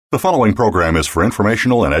The following program is for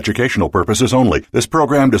informational and educational purposes only. This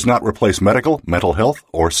program does not replace medical, mental health,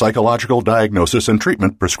 or psychological diagnosis and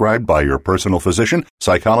treatment prescribed by your personal physician,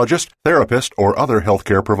 psychologist, therapist, or other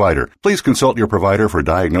healthcare provider. Please consult your provider for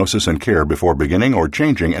diagnosis and care before beginning or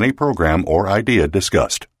changing any program or idea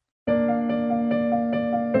discussed.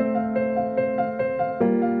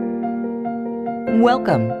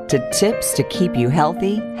 Welcome to Tips to Keep You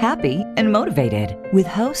Healthy, Happy, and Motivated with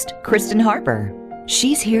host Kristen Harper.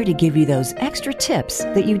 She's here to give you those extra tips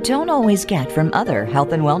that you don't always get from other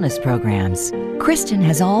health and wellness programs. Kristen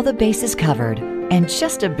has all the bases covered and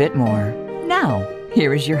just a bit more. Now,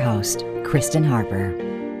 here is your host, Kristen Harper.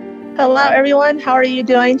 Hello, everyone. How are you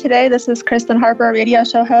doing today? This is Kristen Harper, radio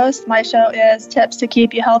show host. My show is Tips to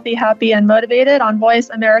Keep You Healthy, Happy, and Motivated on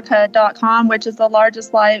voiceamerica.com, which is the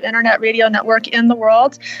largest live internet radio network in the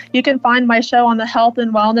world. You can find my show on the Health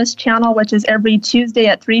and Wellness channel, which is every Tuesday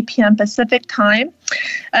at 3 p.m. Pacific time.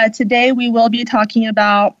 Today, we will be talking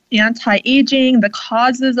about anti-aging, the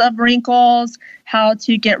causes of wrinkles, how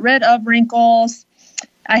to get rid of wrinkles.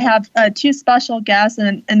 I have two special guests,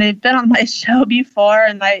 and they've been on my show before,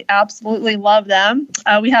 and I absolutely love them.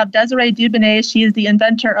 We have Desiree Dubonnet. She is the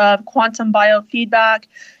inventor of quantum biofeedback.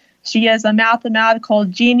 She is a mathematical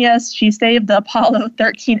genius. She saved the Apollo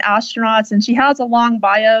 13 astronauts, and she has a long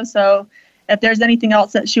bio, so if there's anything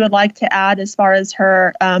else that she would like to add as far as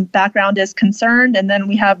her background is concerned. And then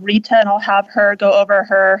we have Rita, and I'll have her go over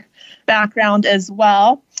her background as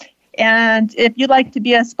well. And if you'd like to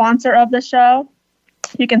be a sponsor of the show,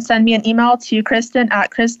 you can send me an email to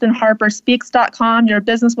kristen@kristenharperspeaks.com. Your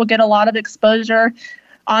business will get a lot of exposure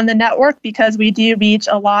on the network because we do reach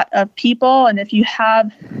a lot of people. And if you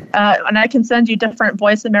have, and I can send you different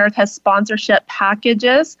Voice America sponsorship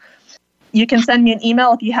packages. You can send me an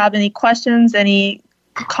email if you have any questions, any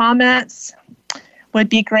comments, would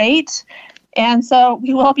be great. And so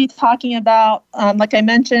we will be talking about, like I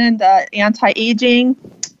mentioned, anti-aging.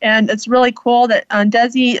 And it's really cool that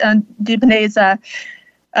Desi Dubonnet's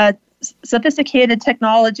sophisticated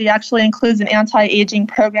technology actually includes an anti-aging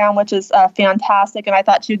program, which is fantastic. And I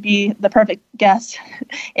thought she'd be the perfect guest,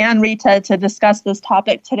 and Rita, to discuss this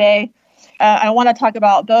topic today. I want to talk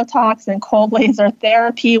about Botox and cold laser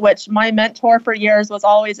therapy, which my mentor for years was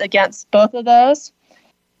always against both of those.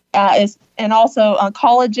 And also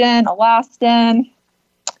collagen, elastin,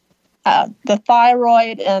 the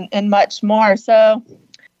thyroid, and much more. So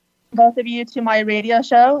both of you to my radio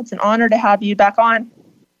show. It's an honor to have you back on.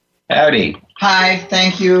 Howdy. Hi,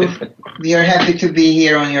 thank you. We are happy to be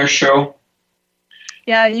here on your show.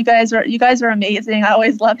 Yeah, you guys are amazing. I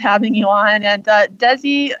always love having you on. And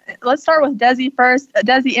Desi, let's start with Desi first.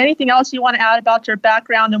 Desi, anything else you want to add about your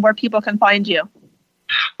background and where people can find you?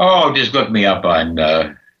 Oh, just look me up on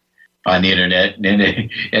the internet,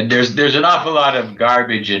 and there's an awful lot of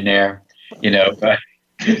garbage in there, you know. But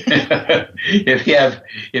if you have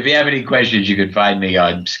any questions, you can find me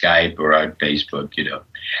on Skype or on Facebook, you know.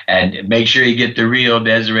 And make sure you get the real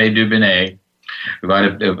Desiree Dubonnet.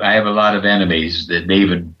 I have a lot of enemies that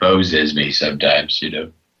even pose as me sometimes, you know.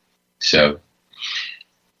 So,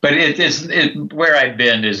 but it's where I've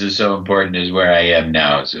been isn't so important as where I am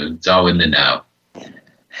now. So it's all in the now.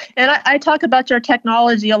 And I talk about your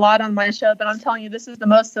technology a lot on my show, but I'm telling you, this is the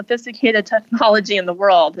most sophisticated technology in the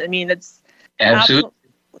world. I mean, it's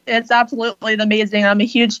absolutely amazing. I'm a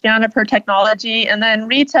huge fan of her technology. And then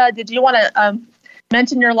Rita, did you want to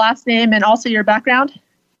mention your last name and also your background?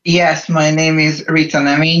 Yes, my name is Rita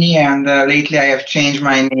Neményi, and lately I have changed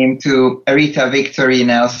my name to Rita Victory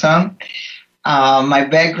Nelson. My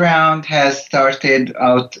background has started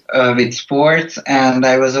out with sports, and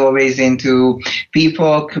I was always into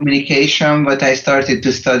people communication, but I started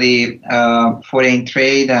to study foreign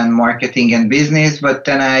trade and marketing and business. But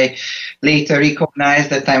then I later recognized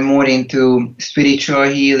that I'm more into spiritual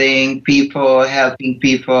healing, people, helping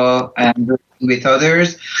people, and working with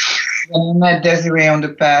others. I met Desiree on the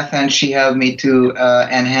path, and she helped me to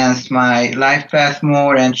enhance my life path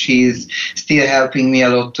more, and she's still helping me a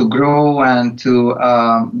lot to grow and to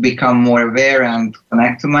become more aware and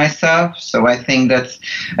connect to myself. So I think that's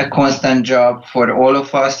a constant job for all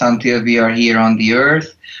of us until we are here on the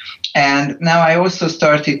earth. And now I also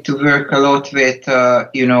started to work a lot with,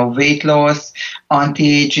 weight loss,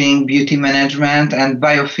 anti-aging, beauty management, and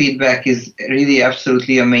biofeedback is really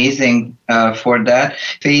absolutely amazing for that.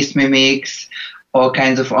 Face mimics, all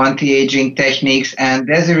kinds of anti-aging techniques, and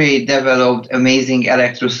Desiree developed amazing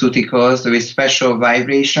electroceuticals with special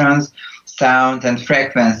vibrations, sounds, and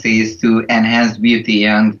frequencies to enhance beauty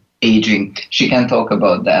and aging. She can talk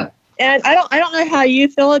about that. And I don't know how you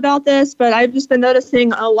feel about this, but I've just been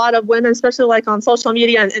noticing a lot of women, especially like on social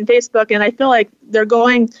media and Facebook, and I feel like they're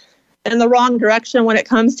going in the wrong direction when it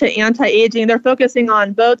comes to anti-aging. They're focusing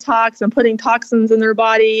on Botox and putting toxins in their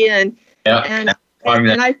body, and I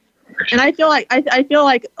feel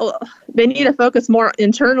like they need to focus more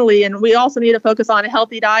internally, and we also need to focus on a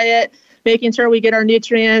healthy diet, making sure we get our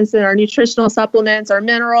nutrients and our nutritional supplements, our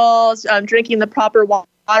minerals, drinking the proper water,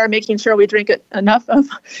 making sure we drink enough of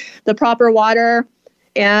the proper water,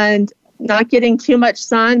 and not getting too much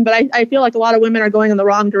sun. But I feel like a lot of women are going in the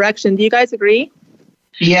wrong direction. Do you guys agree?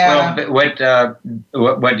 Yeah. Well,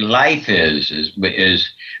 what life is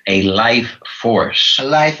a life force. A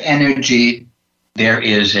life energy. There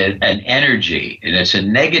is an energy, and it's a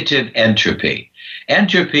negative entropy.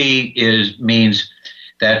 Entropy means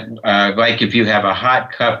that, like if you have a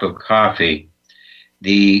hot cup of coffee,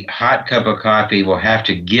 the hot cup of coffee will have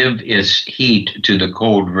to give its heat to the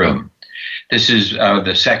cold room. This is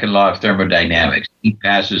the second law of thermodynamics. Heat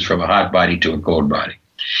passes from a hot body to a cold body.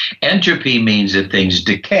 Entropy means that things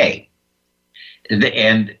decay,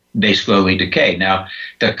 and they slowly decay. Now,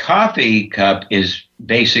 the coffee cup is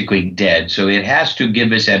basically dead, so it has to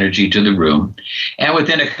give its energy to the room, and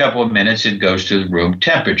within a couple of minutes, it goes to the room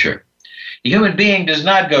temperature. The human being does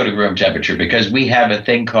not go to room temperature because we have a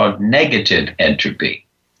thing called negative entropy.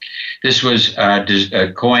 This was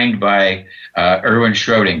coined by Erwin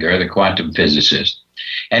Schrödinger, the quantum physicist,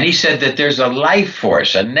 and he said that there's a life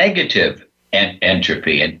force, a negative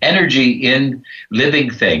entropy, an energy in living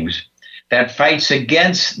things that fights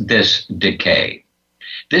against this decay.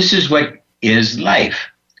 This is what is life.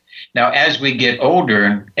 Now, as we get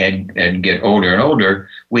older and get older and older,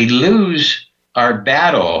 we lose our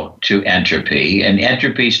battle to entropy, and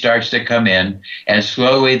entropy starts to come in, and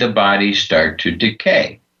slowly the bodies start to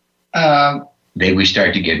decay. We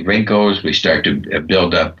start to get wrinkles. We start to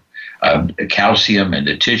build up calcium in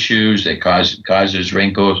the tissues that causes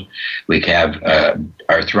wrinkles. We have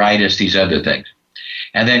arthritis, these other things.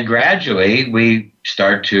 And then gradually we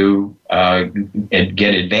start to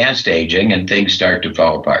get advanced aging, and things start to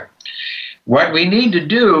fall apart. What we need to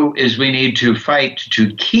do is we need to fight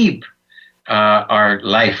to keep our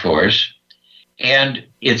life force, and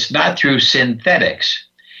it's not through synthetics.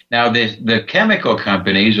 Now, the chemical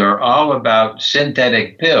companies are all about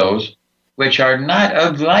synthetic pills, which are not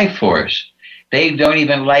of life force. They don't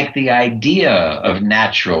even like the idea of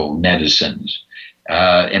natural medicines.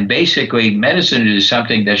 And basically, medicine is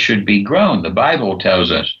something that should be grown. The Bible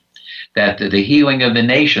tells us that the healing of the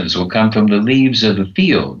nations will come from the leaves of the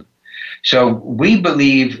field. So we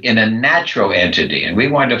believe in a natural entity, and we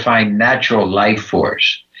want to find natural life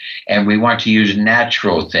force, and we want to use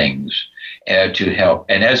natural things to help.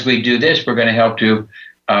 And as we do this, we're going to help to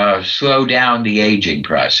slow down the aging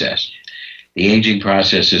process. The aging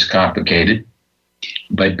process is complicated,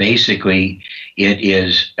 but basically it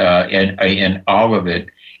is, in all of it,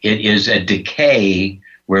 it is a decay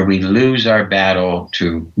where we lose our battle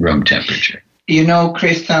to room temperature. You know,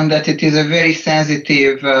 Kristen, that it is a very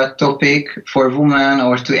sensitive topic for women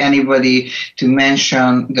or to anybody to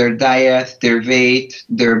mention their diet, their weight,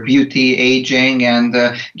 their beauty, aging, and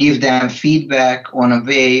give them feedback on a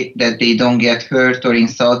way that they don't get hurt or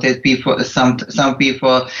insulted. Some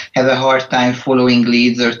people have a hard time following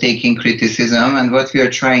leads or taking criticism, and what we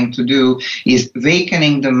are trying to do is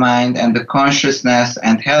awakening the mind and the consciousness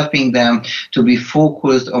and helping them to be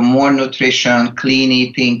focused on more nutrition, clean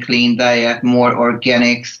eating, clean diet, more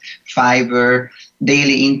organics, fiber,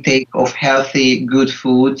 daily intake of healthy, good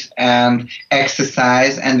food, and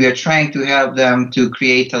exercise. And we are trying to help them to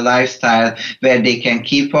create a lifestyle where they can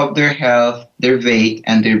keep up their health, their weight,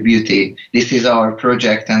 and their beauty. This is our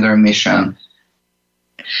project and our mission.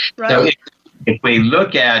 Right. So if we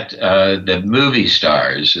look at the movie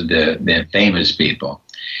stars, the famous people,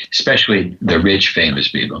 especially the rich famous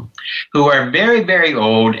people, who are very, very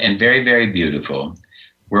old and very, very beautiful,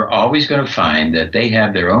 we're always going to find that they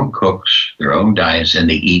have their own cooks, their own diets, and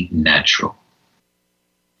they eat natural.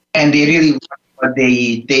 And they really want what they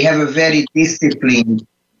eat. They have a very disciplined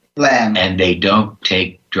plan. And they don't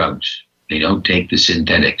take drugs. They don't take the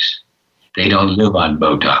synthetics. They don't live on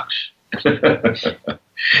Botox.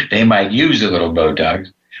 They might use a little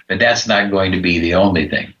Botox, but that's not going to be the only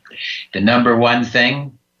thing. The number one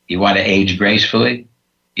thing, you want to age gracefully,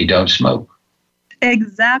 you don't smoke.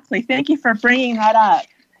 Exactly. Thank you for bringing that up.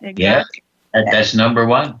 Exactly. Yeah, that's number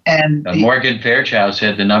one. And Morgan Fairchild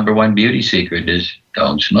said the number one beauty secret is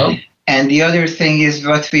don't smoke. And the other thing is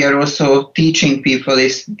what we are also teaching people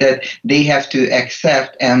is that they have to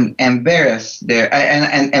accept and embrace their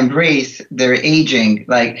aging.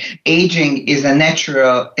 Like aging is a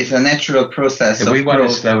natural process. If we want to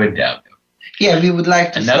slow it down. Yeah, we would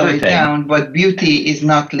like to slow it down, but beauty is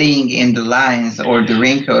not laying in the lines or the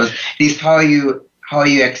wrinkles. It's how you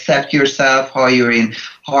accept yourself, how you're in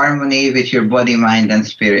harmony with your body, mind, and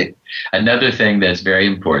spirit. Another thing that's very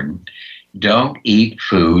important. Don't eat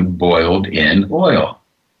food boiled in oil.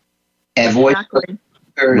 Avoid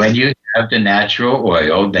when you have the natural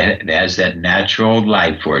oil that has that natural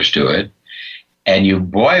life force to it, and you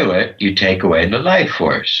boil it, you take away the life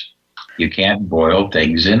force. You can't boil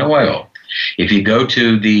things in oil. If you go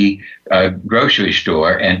to the grocery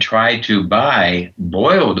store and try to buy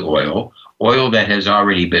boiled oil that has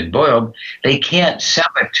already been boiled, they can't sell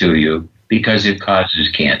it to you because it causes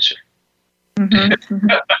cancer. Mm-hmm.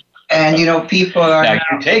 And, people are... Now,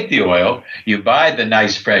 you take the oil, you buy the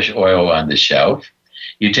nice fresh oil on the shelf,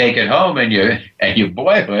 you take it home and you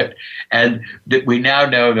boil it, and we now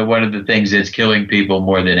know that one of the things that's killing people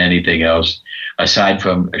more than anything else, aside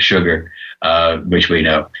from sugar, which we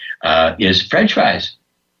know, is French fries.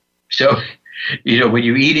 So, when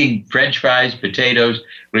you're eating French fries, potatoes,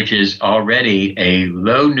 which is already a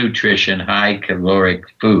low nutrition, high caloric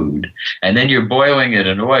food, and then you're boiling it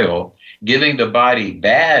in oil, giving the body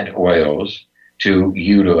bad oils to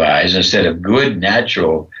utilize instead of good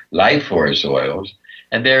natural life force oils.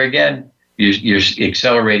 And there again, you're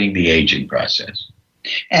accelerating the aging process.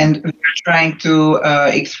 And we're trying to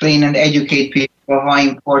explain and educate people how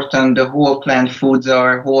important the whole plant foods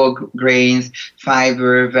are, whole grains,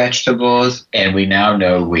 fiber, vegetables. And we now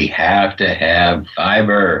know we have to have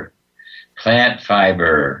fiber, plant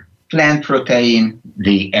fiber. Plant protein.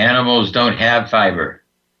 The animals don't have fiber.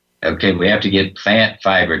 Okay, we have to get plant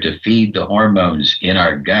fiber to feed the hormones in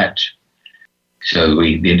our gut. So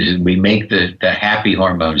we make the happy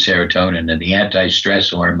hormones, serotonin, and the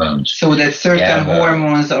anti-stress hormones. So that certain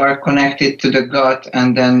hormones are connected to the gut,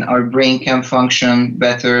 and then our brain can function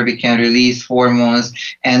better. We can release hormones,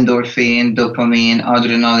 endorphin, dopamine,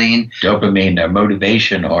 adrenaline. Dopamine, our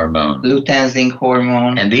motivation hormone. Luteinizing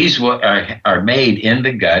hormone. And these are made in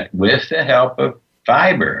the gut with the help of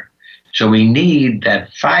fiber. So we need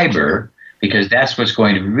that fiber because that's what's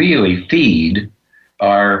going to really feed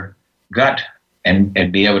our gut and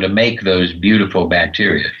be able to make those beautiful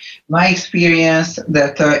bacteria. My experience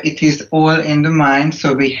that it is all in the mind,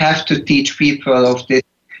 so we have to teach people of this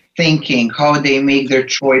thinking, how they make their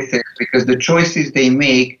choices, because the choices they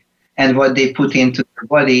make and what they put into their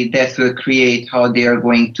body, that will create how they are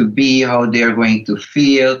going to be, how they are going to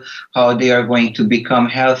feel, how they are going to become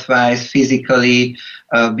health-wise, physically,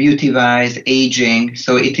 beauty-wise, aging.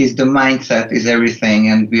 So it is the mindset is everything,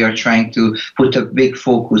 and we are trying to put a big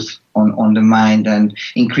focus on the mind and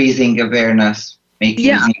increasing awareness.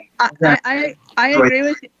 I agree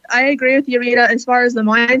with you, Rita, as far as the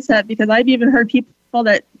mindset, because I've even heard people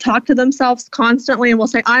that talk to themselves constantly and will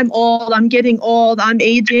say, I'm old, I'm getting old, I'm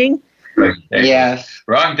aging. Right. Yes.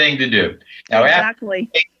 Wrong thing to do. Now, exactly.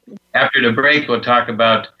 After the break, we'll talk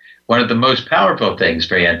about one of the most powerful things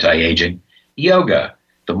for anti-aging, yoga.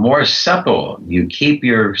 The more supple you keep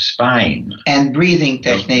your spine. And breathing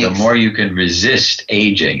techniques. The more you can resist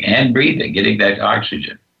aging and breathing, getting that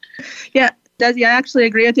oxygen. Yeah. Desi, I actually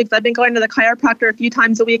agree with you because I've been going to the chiropractor a few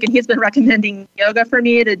times a week, and he's been recommending yoga for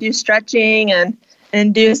me to do stretching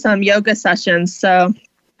and do some yoga sessions. So,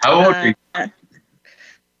 how old are you?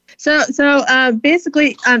 So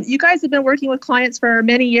basically, you guys have been working with clients for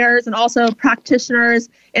many years and also practitioners.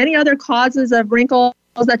 Any other causes of wrinkles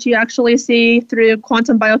that you actually see through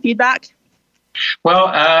quantum biofeedback? Well,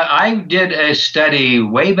 I did a study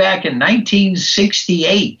way back in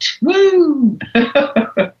 1968. Woo!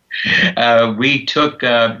 We took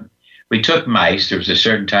mice. There was a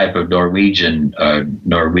certain type of Norwegian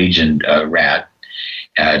rat,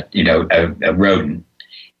 a rodent.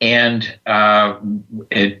 And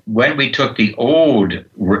when we took the old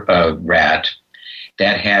rat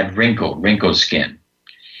that had wrinkled skin,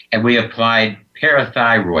 and we applied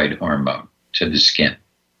parathyroid hormone to the skin,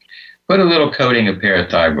 put a little coating of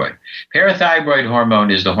parathyroid. Parathyroid hormone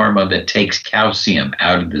is the hormone that takes calcium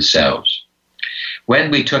out of the cells. When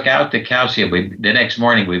we took out the calcium, the next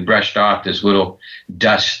morning we brushed off this little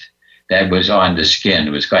dust that was on the skin.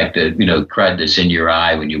 It was like the crud that's in your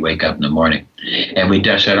eye when you wake up in the morning. And we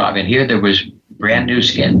dusted it off. And here there was brand new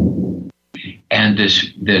skin. And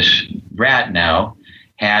this rat now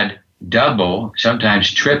had double,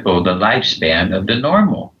 sometimes triple the lifespan of the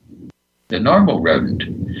normal rodent.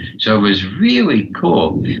 So it was really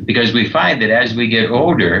cool because we find that as we get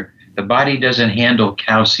older, the body doesn't handle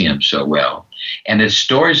calcium so well. And it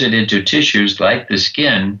stores it into tissues like the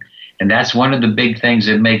skin, and that's one of the big things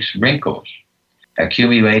that makes wrinkles,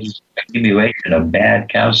 accumulation of bad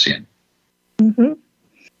calcium. Mm-hmm.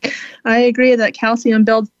 I agree that calcium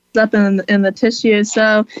builds up in the tissue.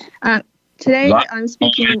 So today I'm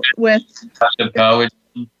speaking with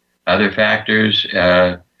other factors,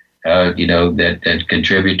 that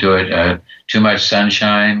contribute to it. Too much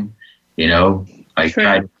sunshine,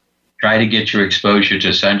 try to get your exposure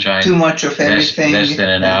to sunshine. Too much of everything. Less than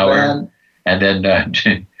an hour. And then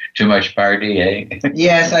too much party, eh?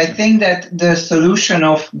 Yes, I think that the solution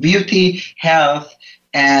of beauty, health,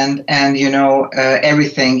 and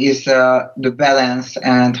everything is the balance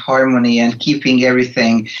and harmony and keeping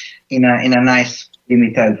everything in a nice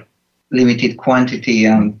limited quantity.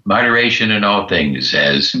 Moderation in all things,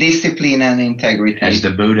 as discipline and integrity, as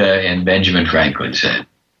the Buddha and Benjamin Franklin said.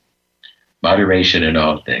 Moderation in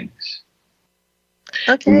all things.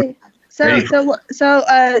 Okay. So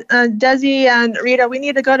Desi and Rita, we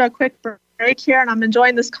need to go to a quick break here, and I'm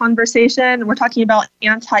enjoying this conversation. We're talking about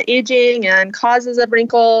anti-aging and causes of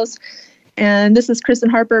wrinkles. And this is Kristen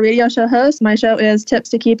Harper, radio show host. My show is Tips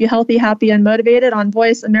to Keep You Healthy, Happy, and Motivated on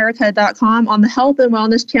voiceamerica.com on the Health and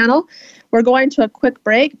Wellness channel. We're going to a quick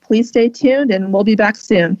break. Please stay tuned, and we'll be back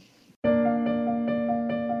soon.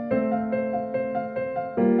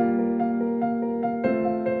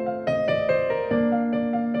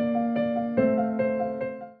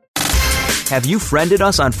 Have you friended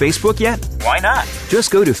us on Facebook yet? Why not?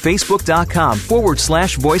 Just go to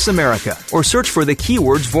facebook.com/Voice America or search for the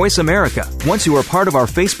keywords Voice America. Once you are part of our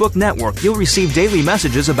Facebook network, you'll receive daily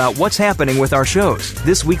messages about what's happening with our shows,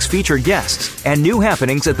 this week's featured guests, and new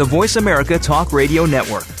happenings at the Voice America Talk Radio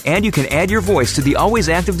Network. And you can add your voice to the always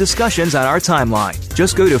active discussions on our timeline.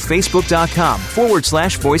 Just go to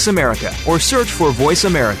facebook.com/Voice America or search for Voice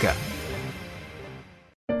America.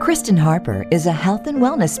 Kristen Harper is a health and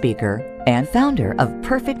wellness speaker and founder of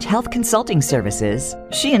Perfect Health Consulting Services.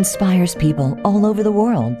 She inspires people all over the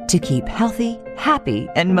world to keep healthy, happy,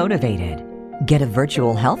 and motivated. Get a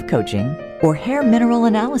virtual health coaching or hair mineral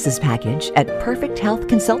analysis package at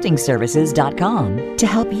perfecthealthconsultingservices.com to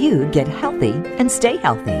help you get healthy and stay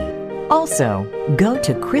healthy. Also, go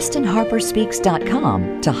to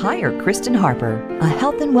KristenHarperSpeaks.com to hire Kristen Harper, a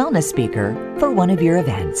health and wellness speaker, for one of your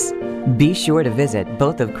events. Be sure to visit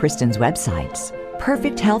both of Kristen's websites,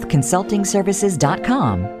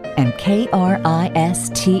 perfecthealthconsultingservices.com and KRISTEN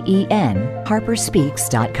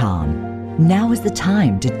HarperSpeaks.com. Now is the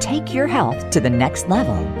time to take your health to the next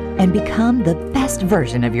level and become the best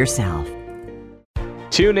version of yourself.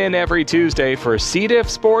 Tune in every Tuesday for C. diff,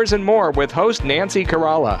 spores, and more with host Nancy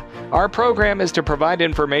Kerala. Our program is to provide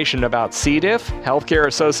information about C. diff,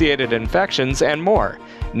 healthcare-associated infections, and more.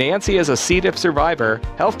 Nancy is a C. diff survivor,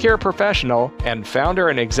 healthcare professional, and founder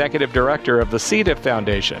and executive director of the C. diff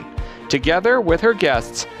Foundation. Together with her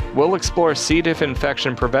guests, we'll explore C. diff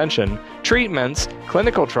infection prevention, treatments,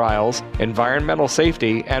 clinical trials, environmental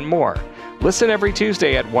safety, and more. Listen every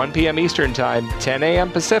Tuesday at 1 p.m. Eastern Time, 10 a.m.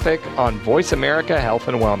 Pacific on Voice America Health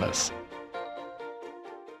and Wellness.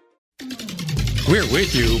 We're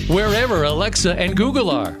with you wherever Alexa and Google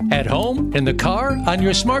are. At home, in the car, on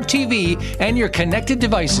your smart TV, and your connected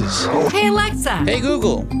devices. Hey, Alexa. Hey,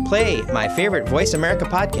 Google. Play my favorite Voice America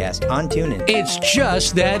podcast on TuneIn. It's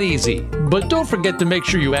just that easy. But don't forget to make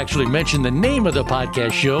sure you actually mention the name of the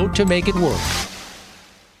podcast show to make it work.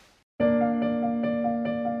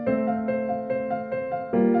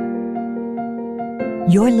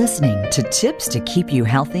 You're listening to Tips to Keep You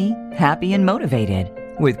Healthy, Happy, and Motivated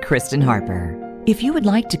with Kristen Harper. If you would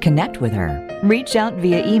like to connect with her, reach out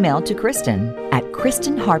via email to Kristen at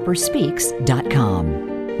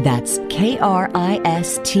KristenHarperSpeaks.com. That's KRISTEN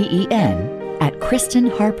at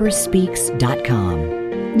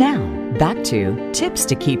KristenHarperSpeaks.com. Now, back to Tips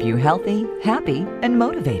to Keep You Healthy, Happy, and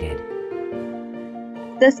Motivated.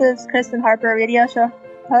 This is Kristen Harper, radio show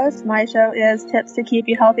host. My show is Tips to Keep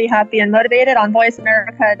You Healthy, Happy, and Motivated on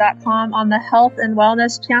voiceamerica.com on the Health and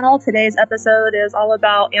Wellness channel. Today's episode is all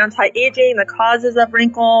about anti-aging, the causes of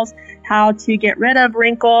wrinkles, how to get rid of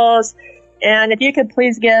wrinkles. And if you could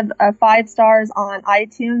please give 5 stars on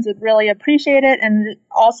iTunes, I'd really appreciate it. And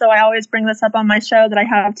also, I always bring this up on my show that I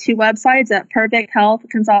have 2 websites at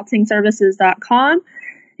perfecthealthconsultingservices.com.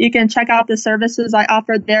 You can check out the services I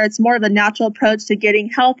offer there. It's more of a natural approach to getting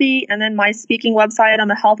healthy. And then my speaking website, I'm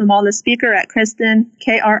a health and wellness speaker at Kristen,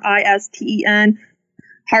 KRISTEN,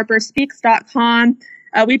 HarperSpeaks.com.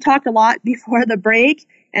 We talked a lot before the break,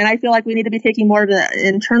 and I feel like we need to be taking more of an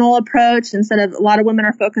internal approach instead of a lot of women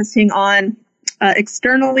are focusing on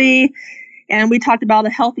externally. And we talked about a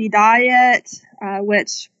healthy diet,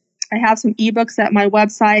 which I have some ebooks at my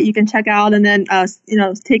website you can check out, and then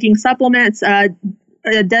taking supplements.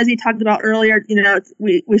 Desi talked about earlier,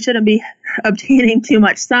 we shouldn't be obtaining too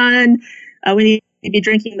much sun. We need to be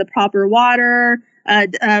drinking the proper water.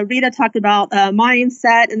 Rita talked about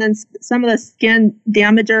mindset, and then some of the skin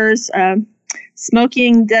damagers.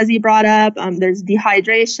 Smoking, Desi brought up. There's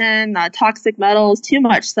dehydration, toxic metals, too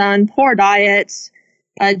much sun, poor diet,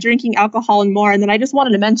 drinking alcohol, and more. And then I just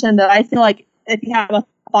wanted to mention that I feel like if you have a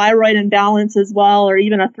thyroid imbalance as well, or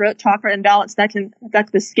even a throat chakra imbalance, that can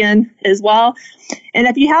affect the skin as well. And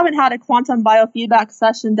if you haven't had a quantum biofeedback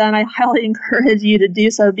session done, I highly encourage you to do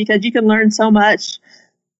so, because you can learn so much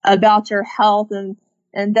about your health. And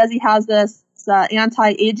Desi has this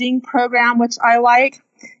anti-aging program, which I like.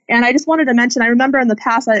 And I just wanted to mention, I remember in the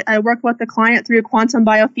past, I worked with a client through quantum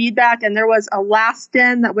biofeedback, and there was a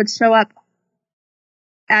elastin that would show up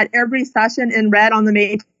at every session in red on the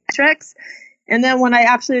matrix. And then when I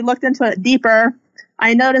actually looked into it deeper,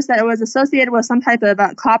 I noticed that it was associated with some type of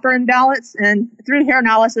copper imbalance. And through hair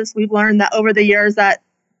analysis, we've learned that over the years that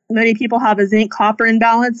many people have a zinc-copper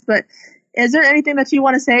imbalance. But is there anything that you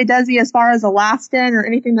want to say, Desi, as far as elastin or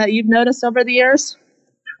anything that you've noticed over the years?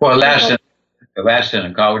 Well, elastin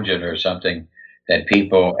and collagen are something that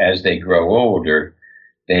people, as they grow older,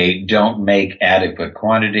 they don't make adequate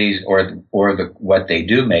quantities, or what they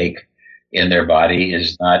do make in their body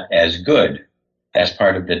is not as good. That's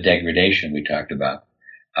part of the degradation we talked about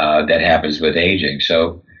that happens with aging.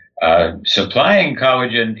 So supplying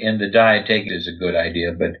collagen in the diet is a good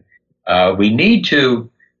idea, but we need to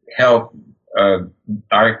help.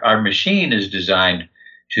 Our machine is designed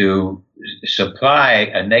to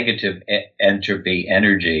supply a negative entropy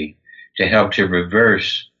energy to help to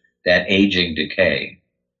reverse that aging decay.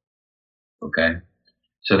 Okay?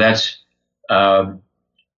 So that's,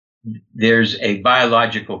 there's a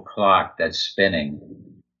biological clock that's spinning,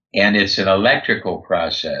 and it's an electrical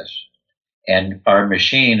process. And our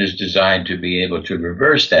machine is designed to be able to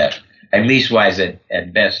reverse that. At least wise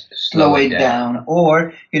at best, slow it down.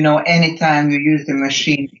 Or, anytime you use the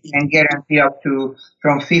machine, you can guarantee up to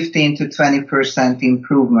from 15 to 20%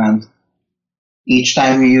 improvement each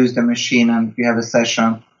time you use the machine and you have a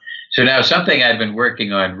session. So now something I've been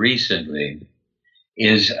working on recently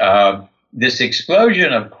is this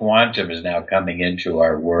explosion of quantum is now coming into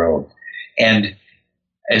our world. And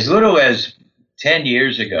as little as 10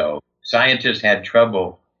 years ago, scientists had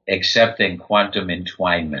trouble accepting quantum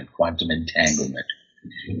entanglement,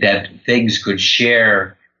 that things could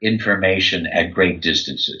share information at great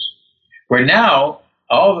distances. Where now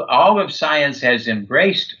all of science has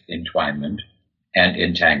embraced entwinement and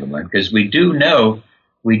entanglement, because we do know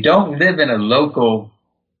we don't live in a local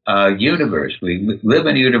universe. We live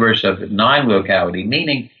in a universe of non-locality,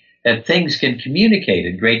 meaning that things can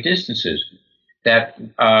communicate at great distances, that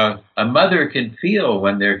a mother can feel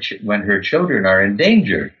when her children are in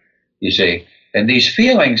danger, you see. And these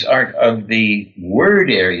feelings aren't of the word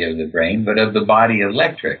area of the brain, but of the body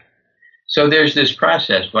electric. So there's this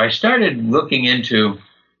process where I started looking into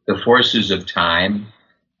the forces of time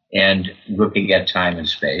and looking at time and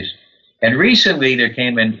space. And recently there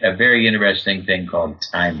came in a very interesting thing called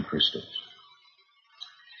time crystals.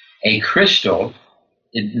 A crystal,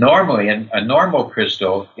 normally a normal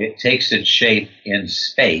crystal, it takes its shape in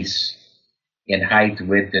space, in height,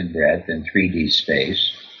 width, and breadth, in 3D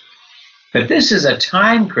space. But this is a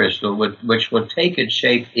time crystal which will take its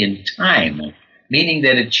shape in time, meaning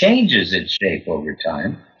that it changes its shape over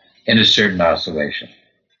time in a certain oscillation.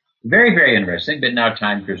 Very, very interesting, but now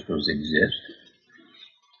time crystals exist.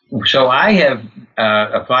 So I have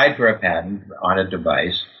applied for a patent on a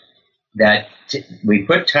device that we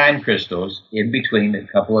put time crystals in between a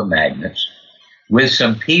couple of magnets with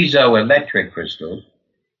some piezoelectric crystals.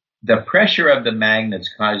 The pressure of the magnets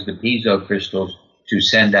cause the piezo crystals to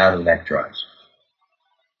send out electrons.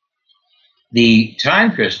 The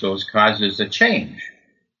time crystals causes a change.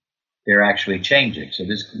 They're actually changing. So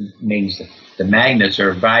this means that the magnets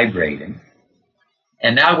are vibrating.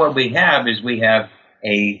 And now what we have is we have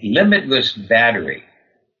a limitless battery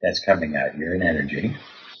that's coming out here in energy.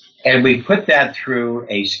 And we put that through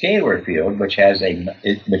a scalar field, which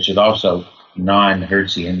is also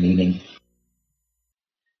non-Hertzian, meaning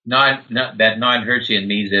that non-Hertzian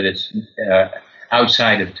means that it's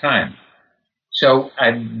outside of time. So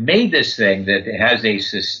I made this thing that has a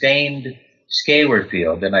sustained scalar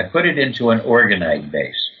field, and I put it into an orgonite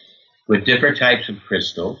base with different types of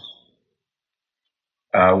crystals.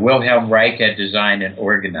 Wilhelm Reich had designed an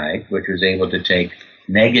orgonite, which was able to take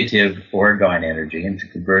negative orgone energy and to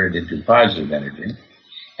convert it into positive energy.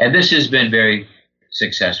 And this has been very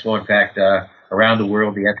successful. In fact, around the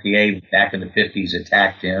world, the FDA back in the 50s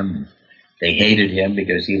attacked him. They hated him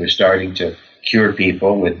because he was starting to cure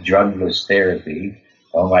people with drugless therapy.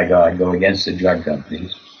 Oh my God, go against the drug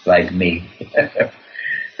companies, like me.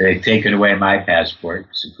 They've taken away my passport,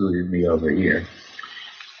 secluded me over here.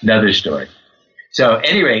 Another story. So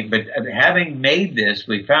anyway, but having made this,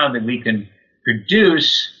 we found that we can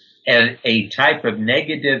produce a type of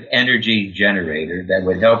negative energy generator that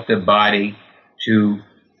would help the body to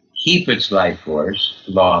keep its life force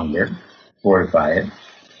longer, fortify it.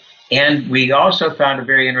 And we also found a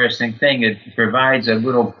very interesting thing. It provides a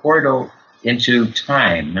little portal into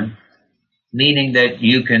time, meaning that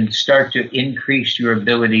you can start to increase your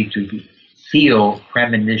ability to feel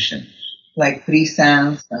premonitions. Like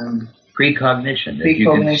pre-sense and precognition. That you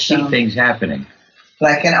can see things happening.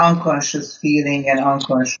 Like an unconscious feeling, an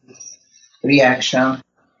unconscious reaction.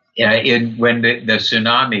 Yeah, when the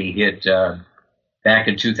tsunami hit back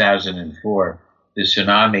in 2004, the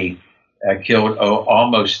tsunami killed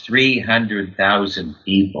almost 300,000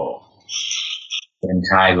 people in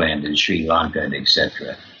Thailand and Sri Lanka and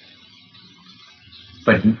etc.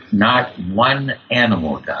 But not one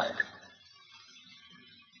animal died.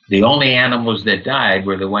 The only animals that died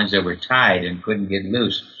were the ones that were tied and couldn't get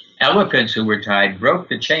loose. Elephants who were tied broke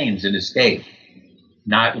the chains and escaped.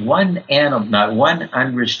 Not one animal, not one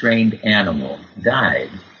unrestrained animal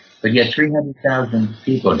died, but yet 300,000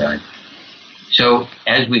 people died. So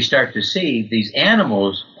as we start to see, these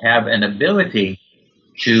animals have an ability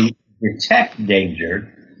to detect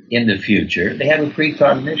danger in the future. They have a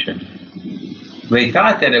precognition. We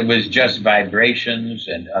thought that it was just vibrations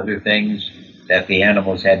and other things, that the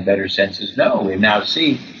animals had better senses. No, we now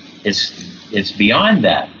see it's beyond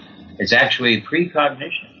that. It's actually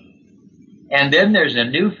precognition. And then there's a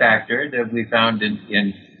new factor that we found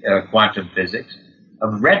in quantum physics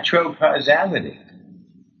of retrocausality,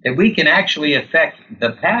 that we can actually affect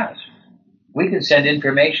the past. We can send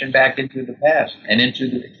information back into the past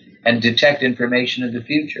and detect information in the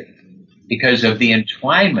future because of the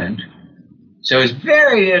entwinement. So it's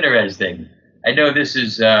very interesting. I know this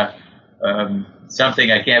is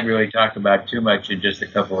something I can't really talk about too much in just a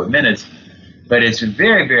couple of minutes, but it's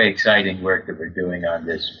very, very exciting work that we're doing on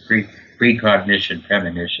this precognition,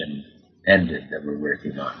 premonition pendant that we're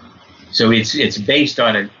working on. So it's based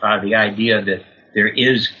on the idea that there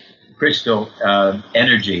is crystal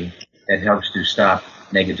energy that helps to stop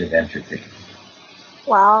negative entropy.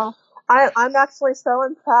 Wow. I'm actually so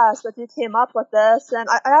impressed that you came up with this. And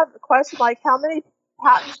I have a question, like, how many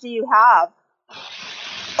patents do you have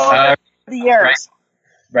over the years?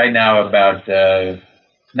 Right now, about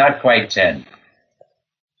not quite 10.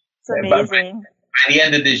 It's amazing. By the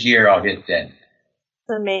end of this year, I'll hit 10. It's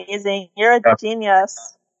amazing. You're a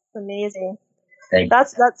genius. It's amazing.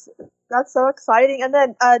 Thanks. That's so exciting. And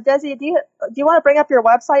then, Desi, do you want to bring up your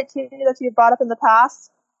website too that you brought up in the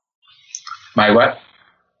past? My what?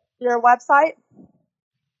 Your website?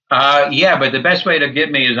 Yeah, but the best way to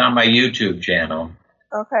get me is on my YouTube channel.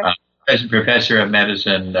 Okay. Professor of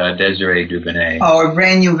Medicine Desiree Dubonnet. Our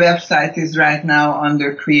brand new website is right now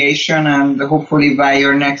under creation, and hopefully by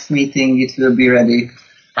your next meeting it will be ready.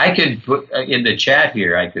 I could put in the chat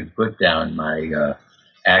here, I could put down my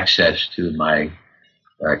access to my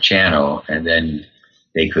channel, and then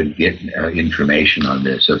they could get information on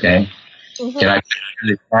this, okay? Mm-hmm. Can I put it in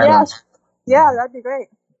the chat? Yes. Yeah, that'd be great.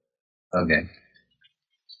 Okay.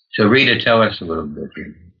 So Rita, tell us a little bit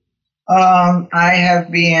here. I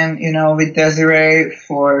have been, with Desiree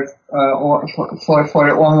for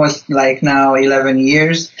almost like now 11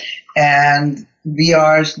 years, and we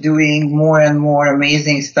are doing more and more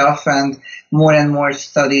amazing stuff, and more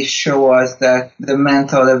studies show us that the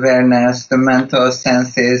mental awareness, the mental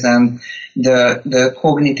senses, and the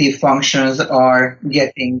cognitive functions are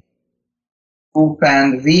getting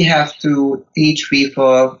open. We have to teach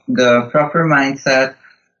people the proper mindset,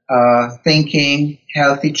 thinking,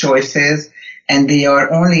 healthy choices, and they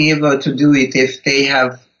are only able to do it if they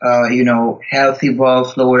have, healthy bowel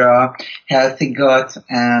flora, healthy gut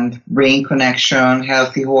and brain connection,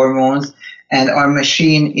 healthy hormones, and our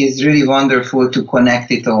machine is really wonderful to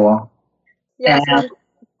connect it all. Yes, I'm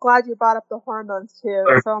glad you brought up the hormones too.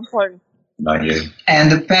 It's so important.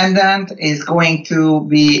 And the pendant is going to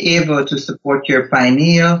be able to support your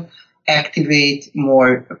pineal, activate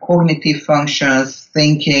more cognitive functions,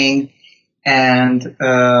 thinking, and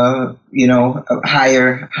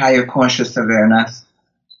higher conscious awareness.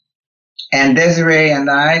 And Desiree and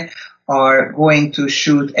I are going to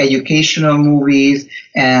shoot educational movies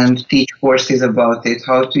and teach courses about it,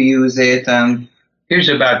 how to use it. Here's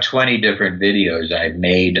about 20 different videos I've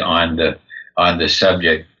made on the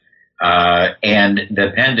subject. And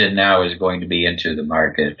the pendant now is going to be into the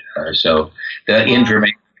market. So the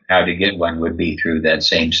information on how to get one would be through that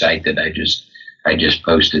same site that I just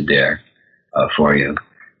posted there for you.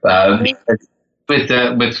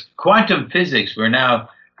 With quantum physics, we're now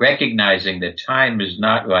recognizing that time is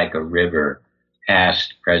not like a river,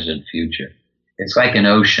 past, present, future. It's like an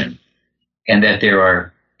ocean, and that there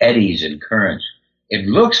are eddies and currents. It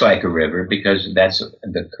looks like a river because that's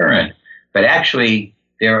the current, but actually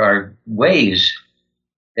there are ways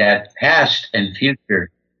that past and future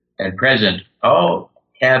and present all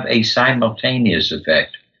have a simultaneous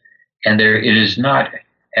effect, and it is not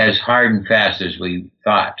as hard and fast as we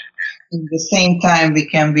thought. At the same time, we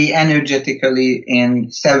can be energetically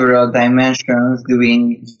in several dimensions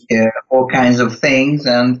doing all kinds of things,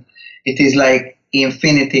 and it is like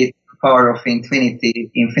infinity, power of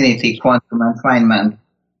infinity quantum confinement.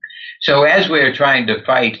 So as we're trying to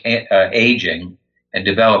fight aging and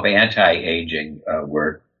develop anti-aging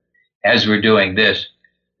work, as we're doing this,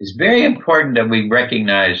 it's very important that we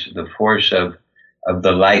recognize the force of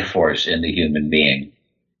the life force in the human being,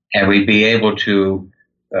 and we be able to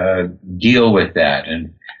deal with that.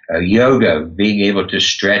 And yoga, being able to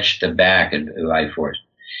stretch the back and the life force,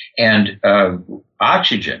 and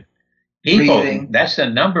oxygen. People, breathing. That's the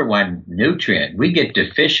number one nutrient. We get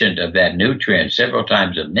deficient of that nutrient several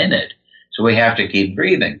times a minute, so we have to keep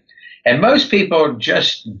breathing. And most people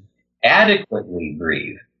just adequately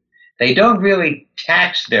breathe. They don't really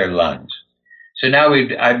tax their lungs. So now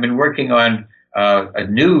I've been working on a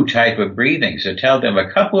new type of breathing. So tell them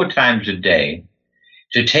a couple of times a day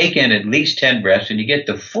to take in at least 10 breaths, and you get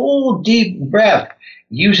the full deep breath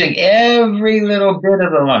using every little bit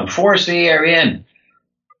of the lung. Force the air in.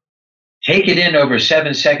 Take it in over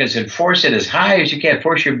 7 seconds and force it as high as you can.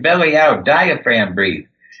 Force your belly out, diaphragm breathe,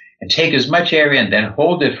 and take as much air in, then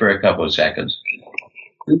hold it for a couple of seconds.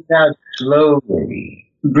 Breathe out slowly.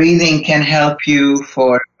 Breathing can help you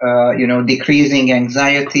for, decreasing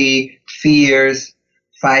anxiety, fears,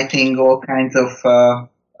 fighting all kinds of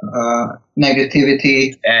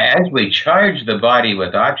negativity. As we charge the body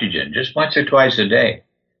with oxygen, just once or twice a day,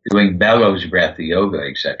 doing bellows breath, yoga,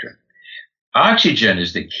 etc., oxygen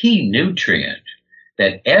is the key nutrient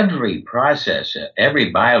that every process,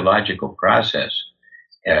 every biological process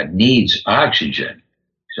needs oxygen.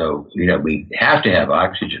 So, we have to have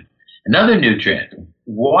oxygen. Another nutrient,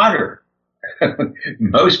 water.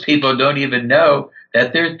 Most people don't even know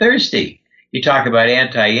that they're thirsty. You talk about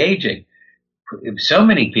anti-aging. So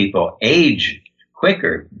many people age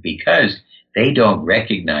quicker because they don't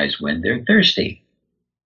recognize when they're thirsty.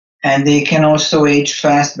 And they can also age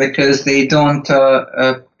fast because they don't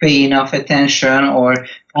pay enough attention or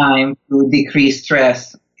time to decrease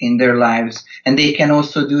stress in their lives. And they can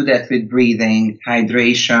also do that with breathing,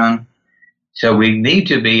 hydration. So we need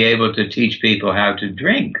to be able to teach people how to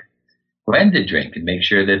drink, when to drink, and make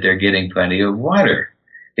sure that they're getting plenty of water.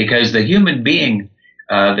 Because the human being,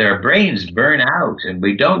 their brains burn out, and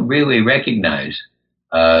we don't really recognize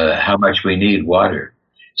how much we need water.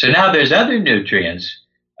 So now there's other nutrients.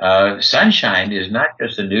 Sunshine is not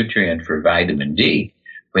just a nutrient for vitamin D.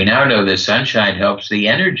 We now know that sunshine helps the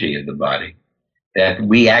energy of the body, that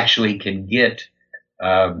we actually can get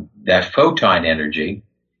that photon energy.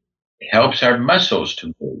 It helps our muscles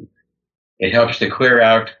to move. It helps to clear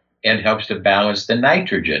out and helps to balance the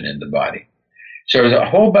nitrogen in the body. So there's a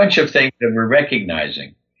whole bunch of things that we're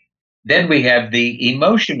recognizing. Then we have the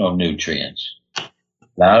emotional nutrients: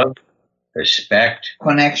 love, respect,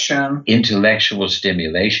 connection, intellectual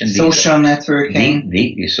stimulation, social networking.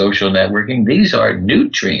 The social networking. These are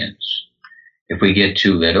nutrients. If we get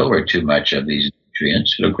too little or too much of these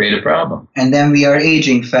nutrients, it'll create a problem. And then we are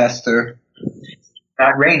aging faster. It's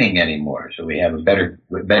not raining anymore, so we have a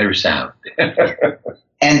better sound.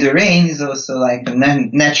 And the rain is also like a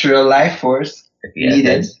natural life force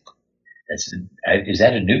needed. Is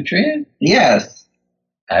that a nutrient? Yes.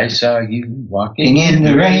 I saw you walking in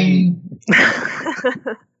the rain.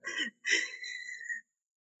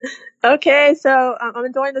 Okay, so I'm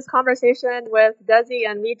enjoying this conversation with Desi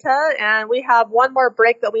and Rita, and we have one more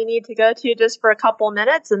break that we need to go to just for a couple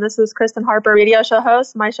minutes. And this is Kristen Harper, radio show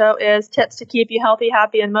host. My show is Tips to Keep You Healthy,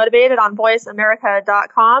 Happy, and Motivated on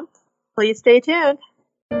VoiceAmerica.com. Please stay tuned.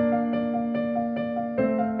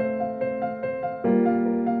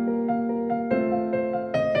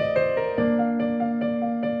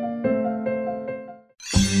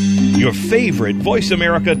 Your favorite Voice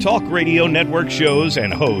America Talk Radio Network shows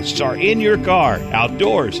and hosts are in your car,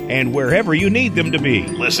 outdoors, and wherever you need them to be.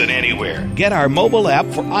 Listen anywhere. Get our mobile app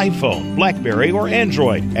for iPhone, BlackBerry, or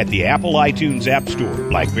Android at the Apple iTunes App Store,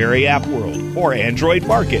 BlackBerry App World, or Android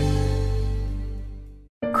Market.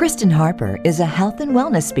 Kristen Harper is a health and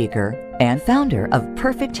wellness speaker and founder of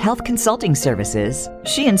Perfect Health Consulting Services.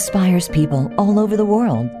 She inspires people all over the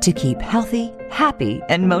world to keep healthy, happy,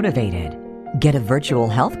 and motivated. Get a virtual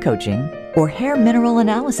health coaching or hair mineral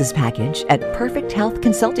analysis package at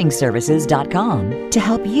perfecthealthconsultingservices.com to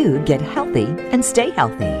help you get healthy and stay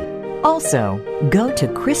healthy. Also, go to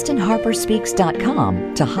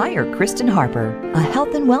KristenHarperSpeaks.com to hire Kristen Harper, a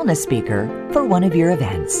health and wellness speaker, for one of your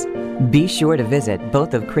events. Be sure to visit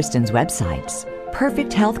both of Kristen's websites,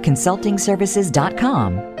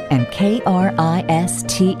 perfecthealthconsultingservices.com and KRISTEN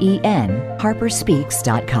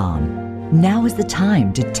HarperSpeaks.com. Now is the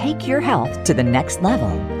time to take your health to the next level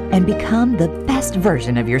and become the best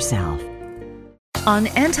version of yourself. On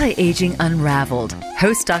Anti-Aging Unraveled,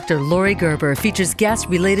 host Dr. Lori Gerber features guests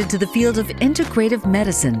related to the field of integrative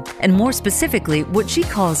medicine, and more specifically, what she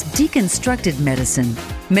calls deconstructed medicine.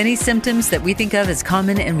 Many symptoms that we think of as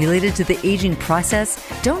common and related to the aging process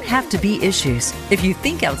don't have to be issues if you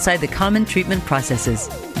think outside the common treatment processes.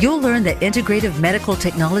 You'll learn that integrative medical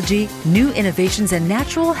technology, new innovations, and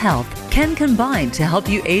natural health can combine to help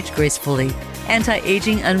you age gracefully.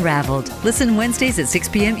 Anti-Aging Unraveled. Listen Wednesdays at 6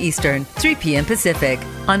 p.m. Eastern, 3 p.m. Pacific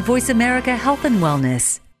on Voice America Health and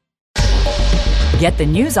Wellness. Get the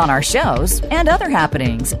news on our shows and other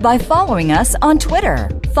happenings by following us on Twitter.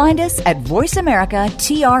 Find us at Voice America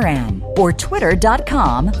TRN or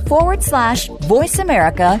twitter.com/Voice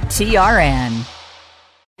America TRN.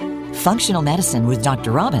 Functional Medicine with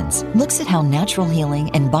Dr. Robbins looks at how natural healing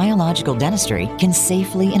and biological dentistry can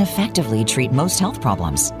safely and effectively treat most health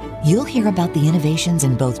problems. You'll hear about the innovations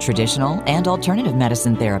in both traditional and alternative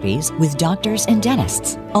medicine therapies with doctors and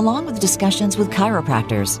dentists, along with discussions with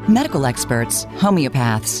chiropractors, medical experts,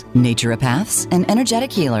 homeopaths, naturopaths, and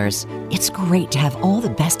energetic healers. It's great to have all the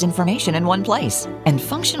best information in one place. And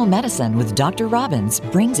Functional Medicine with Dr. Robbins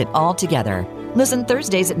brings it all together. Listen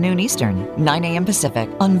Thursdays at noon Eastern, 9 a.m. Pacific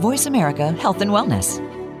on Voice America Health and Wellness.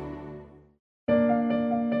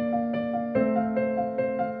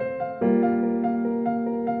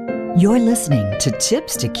 You're listening to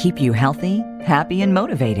Tips to Keep You Healthy, Happy, and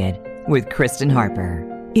Motivated with Kristen Harper.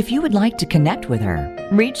 If you would like to connect with her,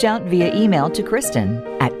 reach out via email to Kristen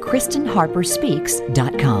at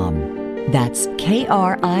KristenHarperSpeaks.com. That's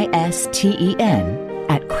KRISTEN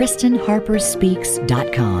at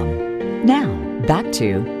KristenHarperSpeaks.com. Now, back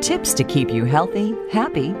to Tips to Keep You Healthy,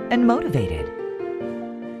 Happy, and Motivated.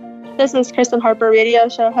 This is Kristen Harper, radio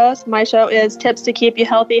show host. My show is Tips to Keep You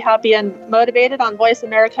Healthy, Happy, and Motivated on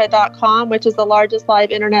VoiceAmerica.com, which is the largest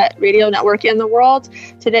live internet radio network in the world.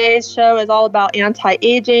 Today's show is all about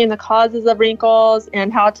anti-aging, the causes of wrinkles,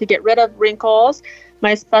 and how to get rid of wrinkles.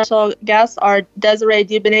 My special guests are Desiree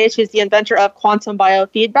Dubonnet, who's the inventor of quantum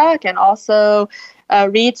biofeedback, and also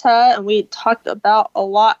Rita, and we talked about a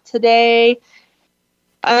lot today,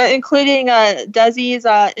 including Desi's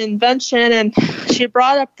invention, and she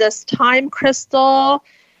brought up this time crystal,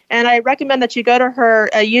 and I recommend that you go to her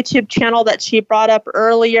YouTube channel that she brought up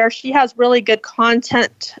earlier. She has really good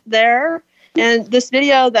content there, and this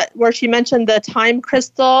video where she mentioned the time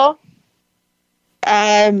crystal,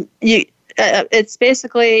 it's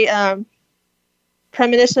basically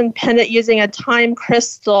premonition pendant using a time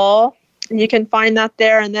crystal. You can find that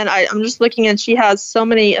there. And then I'm just looking, and she has so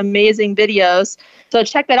many amazing videos. So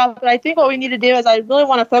check that out. But I think what we need to do is I really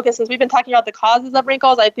want to focus, since we've been talking about the causes of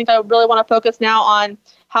wrinkles, I think I really want to focus now on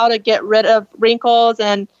how to get rid of wrinkles.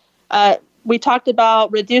 And we talked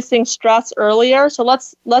about reducing stress earlier. So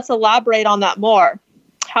let's elaborate on that more.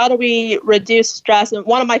 How do we reduce stress? And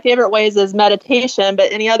one of my favorite ways is meditation,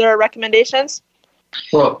 but any other recommendations?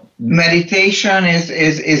 Well, meditation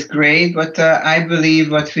is great, but I believe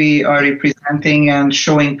what we are representing and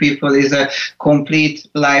showing people is a complete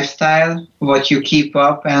lifestyle, what you keep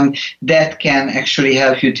up, and that can actually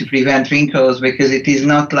help you to prevent wrinkles, because it is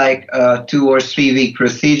not like a 2 or 3 week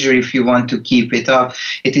procedure if you want to keep it up.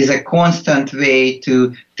 It is a constant way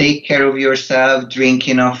to take care of yourself, drink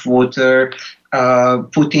enough water,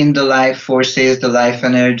 put in the life forces, the life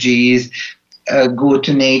energies, go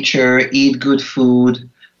to nature, eat good food,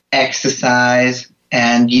 exercise,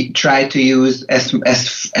 and try to use as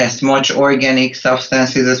much organic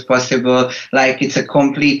substances as possible. Like, it's a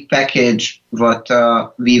complete package what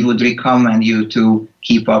we would recommend you to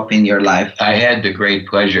keep up in your life. I had the great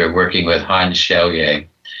pleasure of working with Hans Selye.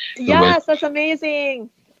 Yes, that's amazing.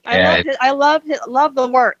 I love the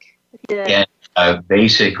work. Yeah. And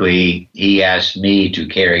basically, he asked me to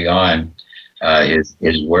carry on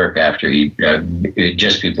his work after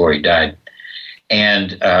just before he died,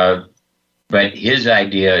 and but his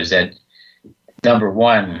idea is that, number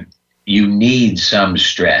one, you need some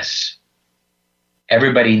stress,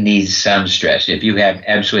 Everybody needs some stress. If you have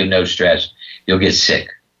absolutely no stress, you'll get sick.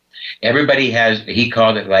 Everybody has, he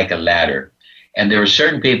called it like a ladder. And there are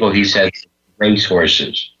certain people, he said,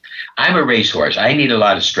 racehorses. I'm a racehorse. I need a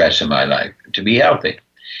lot of stress in my life to be healthy.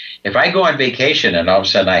 If I go on vacation and all of a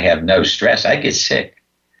sudden I have no stress, I get sick,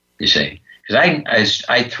 you see. Because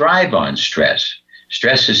I thrive on stress.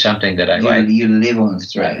 Stress is something that I like. You live on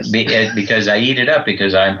stress. Because I eat it up,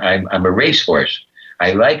 because I'm a racehorse.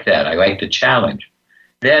 I like that. I like the challenge.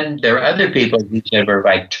 Then there are other people who say are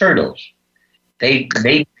like turtles. They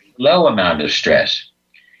need a low amount of stress.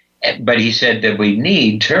 But he said that we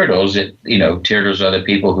need turtles. Turtles are the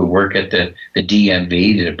people who work at the DMV,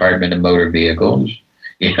 the Department of Motor Vehicles.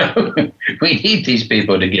 We need these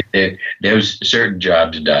people to get those certain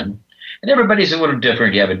jobs done. And everybody's a little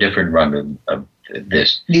different. You have a different run of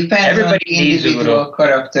this. Depends on the individual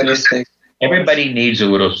characteristics. Everybody needs a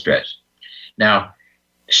little stress. Now,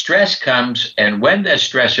 stress comes, and when the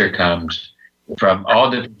stressor comes from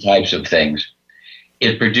all different types of things,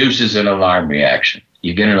 it produces an alarm reaction.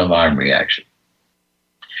 You get an alarm reaction.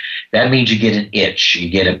 That means you get an itch, you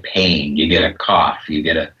get a pain, you get a cough, you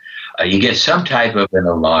get some type of an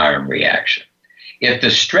alarm reaction. If the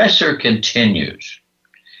stressor continues,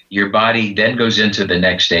 your body then goes into the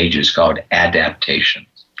next stage. It's called adaptation.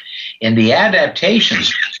 In the adaptations,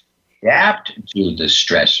 you adapt to the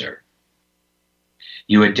stressor.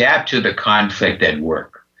 You adapt to the conflict at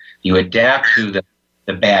work. You adapt to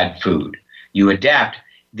the bad food. You adapt.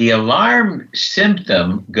 The alarm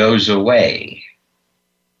symptom goes away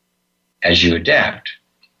as you adapt.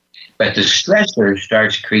 But the stressor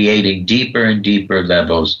starts creating deeper and deeper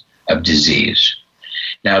levels of disease.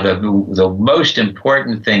 Now, the most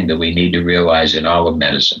important thing that we need to realize in all of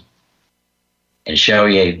medicine, and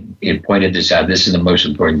Chalier pointed this out, this is the most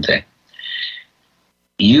important thing.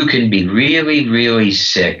 You can be really, really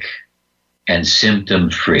sick and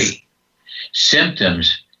symptom-free.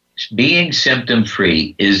 Being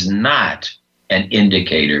symptom-free is not an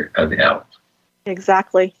indicator of health.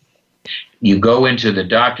 Exactly. You go into the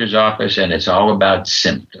doctor's office and it's all about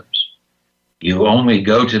symptoms. You only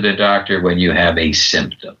go to the doctor when you have a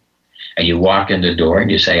symptom. And you walk in the door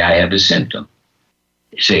and you say, I have a symptom.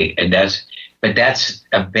 See, but that's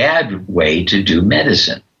a bad way to do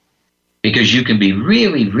medicine. Because you can be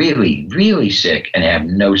really, really, really sick and have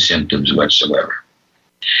no symptoms whatsoever.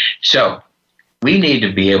 So we need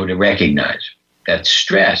to be able to recognize that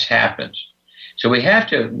stress happens. So we have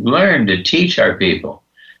to learn to teach our people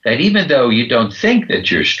that even though you don't think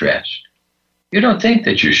that you're stressed,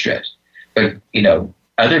 but,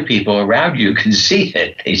 other people around you can see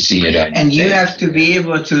it. They see it on And your you face. have to be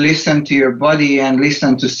able to listen to your body and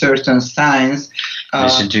listen to certain signs.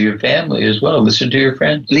 Listen to your family as well. Listen to your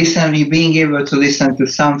friends. Being able to listen to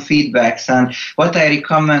some feedbacks. And what I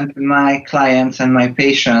recommend to my clients and my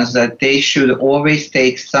patients, that they should always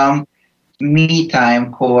take some me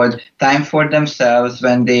time called time for themselves,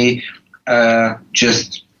 when they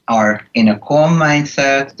just are in a calm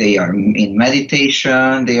mindset, they are in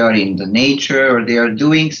meditation, they are in the nature, or they are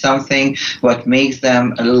doing something what makes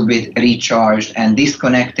them a little bit recharged and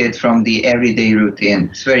disconnected from the everyday routine.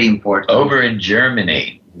 It's very important. Over in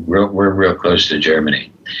Germany, we're real close to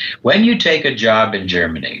Germany. When you take a job in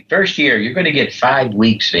Germany, first year, you're going to get 5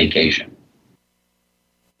 weeks vacation.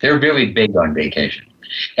 They're really big on vacation.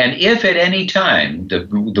 And if at any time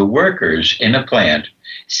the workers in a plant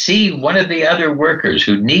see one of the other workers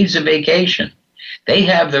who needs a vacation, they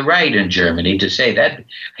have the right in Germany to say that,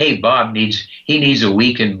 hey, Bob needs a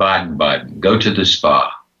week in Baden-Baden, go to the spa.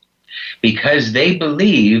 Because they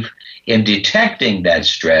believe in detecting that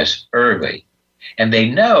stress early. And they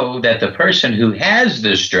know that the person who has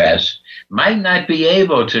the stress might not be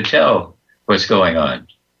able to tell what's going on.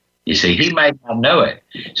 You see, he might not know it.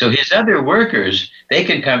 So his other workers, they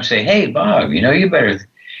can come say, hey, Bob, you better.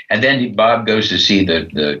 And then Bob goes to see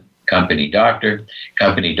the company doctor.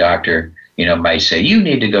 Company doctor, might say, you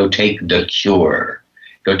need to go take the cure.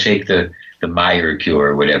 Go take the Meyer cure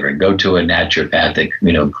or whatever, and go to a naturopathic,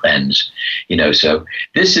 cleanse. So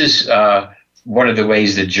this is one of the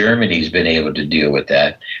ways that Germany's been able to deal with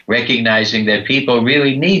that, recognizing that people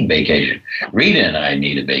really need vacation. Rita and I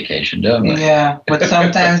need a vacation, don't we? Yeah, but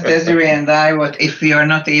sometimes Desiree and I, if we are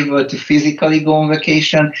not able to physically go on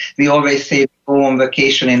vacation, we always say go on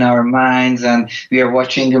vacation in our minds, and we are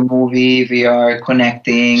watching a movie, we are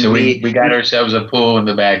connecting. So we got ourselves a pool in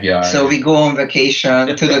the backyard. So we go on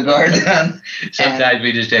vacation to the garden. Sometimes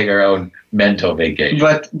we just take our own mental vacation.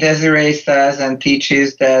 But Desiree says and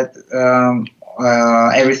teaches that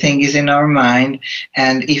Everything is in our mind.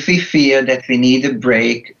 And if we feel that we need a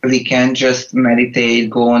break, we can just meditate,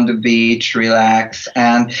 go on the beach, relax.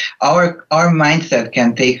 And our mindset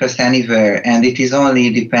can take us anywhere. And it is only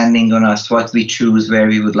depending on us what we choose, where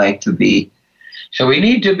we would like to be. So we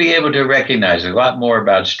need to be able to recognize a lot more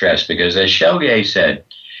about stress, because as Chevalier said,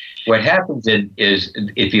 what happens is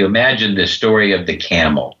if you imagine the story of the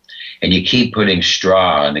camel, and you keep putting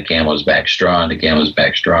straw on the camel's back, straw on the camel's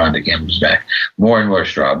back, straw on the camel's back, more and more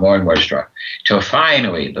straw, till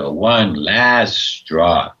finally the last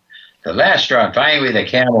straw, and finally the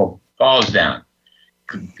camel falls down.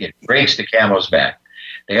 It breaks the camel's back.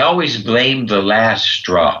 They always blame the last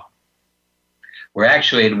straw, where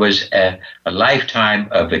actually it was a lifetime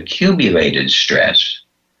of accumulated stress,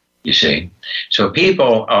 you see. So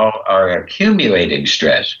people are accumulating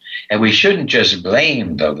stress, and we shouldn't just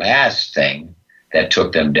blame the last thing that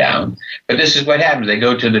took them down. But this is what happens. They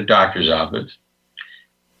go to the doctor's office.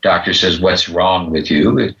 Doctor says, "What's wrong with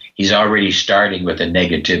you?" He's already starting with a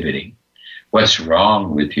negativity. "What's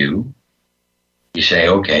wrong with you?" You say,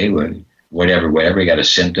 "Okay, well, whatever. I got a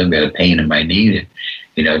symptom, got a pain in my knee.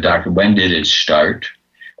 Doctor, when did it start?"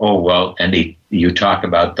 "Oh, well," and you talk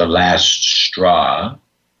about the last straw.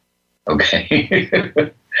 Okay.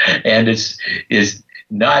 And it's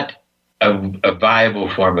not a viable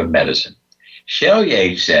form of medicine.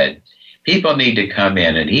 Chevalier said people need to come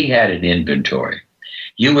in, and he had an inventory.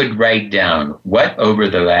 You would write down what over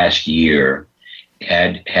the last year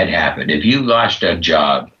had happened. If you lost a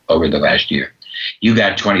job over the last year, you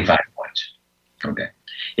got 25 points. Okay.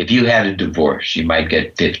 If you had a divorce, you might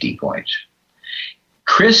get 50 points.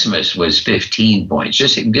 Christmas was 15 points.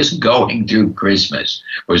 Just going through Christmas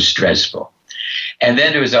was stressful. And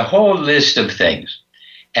then there was a whole list of things.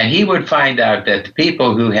 And he would find out that the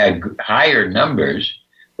people who had higher numbers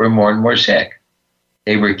were more and more sick.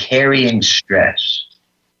 They were carrying stress.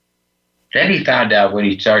 Then he found out when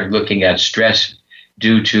he started looking at stress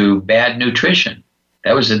due to bad nutrition.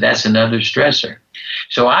 That's another stressor.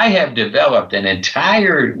 So I have developed an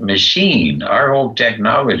entire machine. Our whole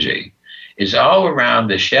technology is all around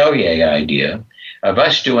the Chevalier idea of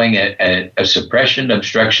us doing a suppression,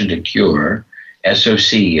 obstruction to cure,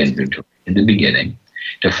 SOC inventory in the beginning,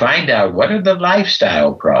 to find out what are the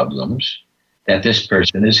lifestyle problems that this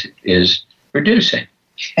person is producing.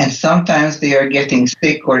 And sometimes they are getting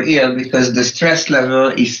sick or ill because the stress level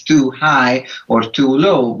is too high or too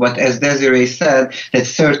low. But as Desiree said, that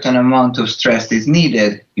certain amount of stress is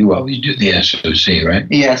needed. You always do the SOC, right?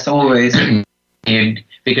 Yes, always.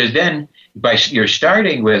 Because then you're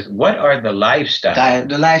starting with what are the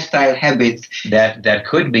lifestyle habits that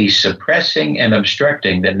could be suppressing and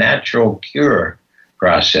obstructing the natural cure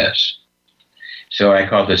process. So I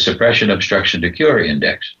call it the suppression, obstruction to cure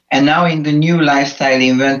index. And now in the new lifestyle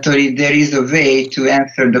inventory, there is a way to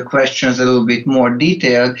answer the questions a little bit more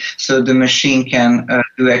detailed, so the machine can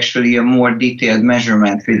do actually a more detailed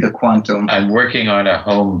measurement with the quantum. I'm working on a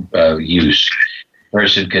home use.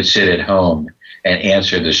 Person could sit at home and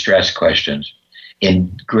answer the stress questions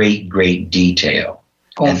in great, great detail.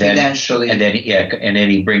 Confidentially. And then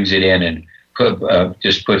he brings it in and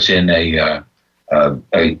just puts in a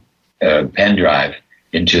pen drive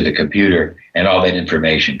into the computer, and all that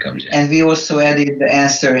information comes in. And we also added the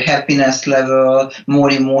answer happiness level,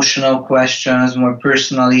 more emotional questions, more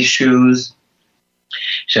personal issues.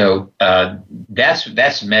 So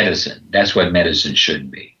that's medicine. That's what medicine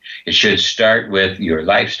should be. It should start with your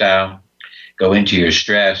lifestyle, go into your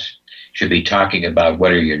stress, should be talking about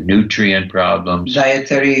what are your nutrient problems.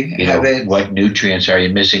 Dietary habits. What nutrients are you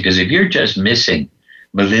missing? Because if you're just missing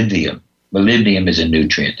molybdenum is a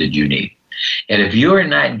nutrient that you need. And if you're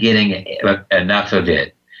not getting enough of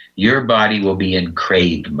it, your body will be in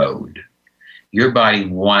crave mode. Your body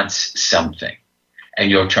wants something. And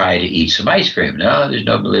you'll try to eat some ice cream. No, there's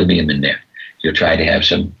no molybdenum in there. You'll try to have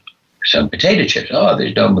some potato chips. Oh,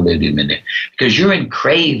 there's no molybdenum in there. Because you're in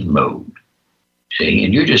crave mode. See,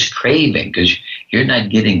 and you're just craving because you're not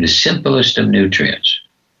getting the simplest of nutrients.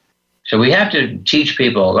 So we have to teach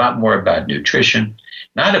people a lot more about nutrition,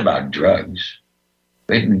 not about drugs.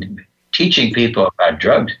 Teaching people about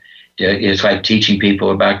drugs is like teaching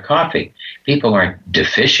people about coffee. People aren't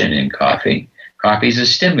deficient in coffee. Coffee is a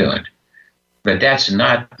stimulant, but that's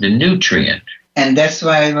not the nutrient. And that's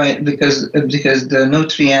why, because the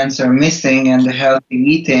nutrients are missing and the healthy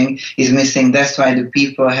eating is missing, that's why the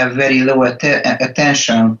people have very low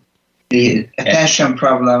attention. The attention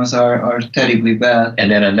problems are terribly bad.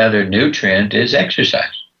 And then another nutrient is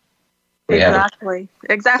exercise. Exactly.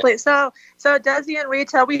 So Desi and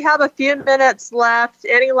Rita, we have a few minutes left.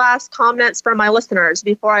 Any last comments from my listeners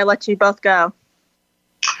before I let you both go?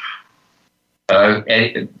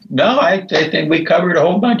 No, I think we covered a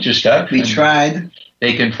whole bunch of stuff. We tried.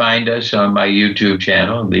 They can find us on my YouTube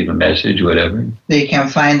channel, leave a message, whatever. They can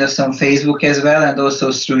find us on Facebook as well, and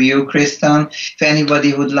also through you, Kristen. If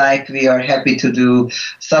anybody would like, we are happy to do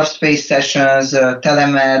subspace sessions,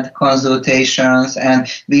 telemed consultations, and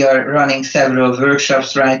we are running several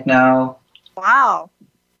workshops right now. Wow.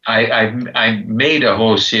 I made a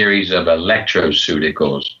whole series of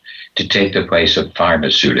electroceuticals to take the place of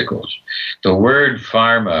pharmaceuticals. The word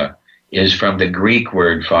pharma is from the Greek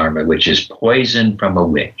word pharma, which is poison from a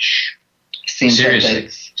witch.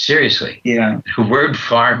 Seriously. Yeah. The word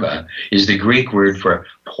pharma is the Greek word for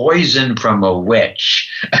poison from a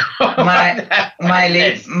witch. My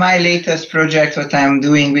latest project, what I'm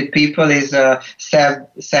doing with people, is a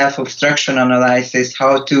self-obstruction analysis,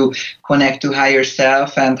 how to connect to higher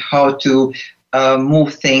self and how to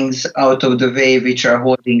move things out of the way which are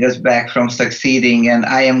holding us back from succeeding, and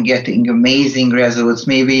I am getting amazing results.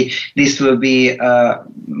 Maybe this will be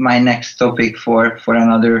my next topic for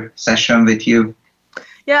another session with you.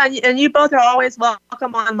 Yeah, and you both are always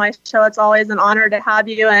welcome on my show. It's always an honor to have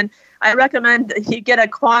you, and I recommend you get a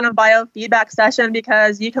quantum biofeedback session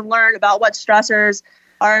because you can learn about what stressors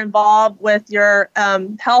are involved with your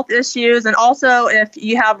health issues. And also, if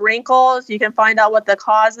you have wrinkles, you can find out what the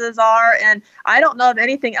causes are. And I don't know of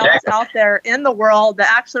anything else out there in the world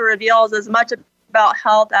that actually reveals as much about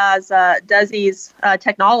health as Desi's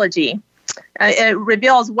technology. It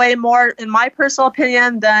reveals way more, in my personal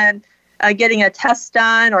opinion, than getting a test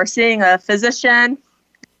done or seeing a physician,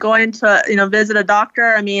 going to visit a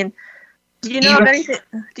doctor. I mean, do you know of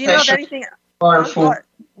anything? Powerful.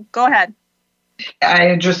 Go ahead.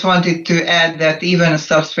 I just wanted to add that even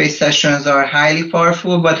subspace sessions are highly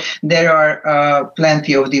powerful, but there are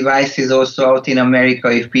plenty of devices also out in America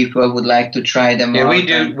if people would like to try them out. We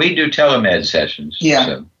do telemed sessions. Yeah.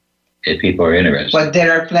 So if people are interested. But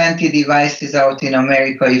there are plenty of devices out in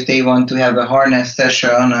America if they want to have a harness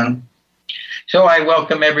session. So I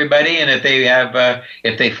welcome everybody, and if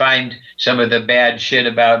they find some of the bad shit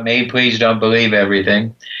about me, please don't believe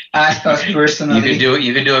everything. Ask us personally.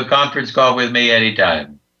 You can do a conference call with me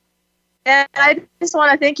anytime. And I just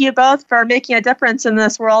want to thank you both for making a difference in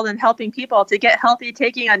this world and helping people to get healthy,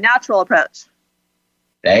 taking a natural approach.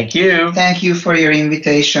 Thank you. Thank you for your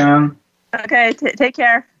invitation. Okay, take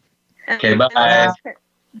care. Okay, bye.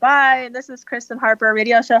 Bye. This is Kristen Harper,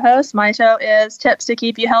 radio show host. My show is Tips to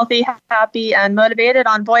Keep You Healthy, Happy, and Motivated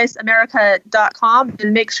on voiceamerica.com.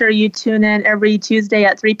 And make sure you tune in every Tuesday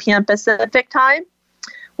at 3 p.m. Pacific time.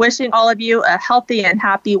 Wishing all of you a healthy and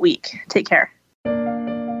happy week. Take care.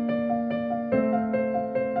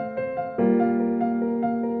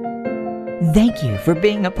 Thank you for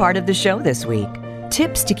being a part of the show this week.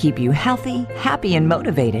 Tips to keep you healthy, happy, and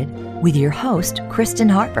motivated with your host, Kristen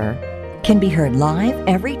Harper, can be heard live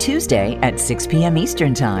every Tuesday at 6 p.m.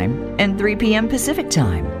 Eastern Time and 3 p.m. Pacific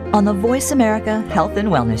Time on the Voice America Health and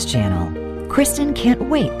Wellness Channel. Kristen can't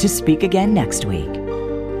wait to speak again next week.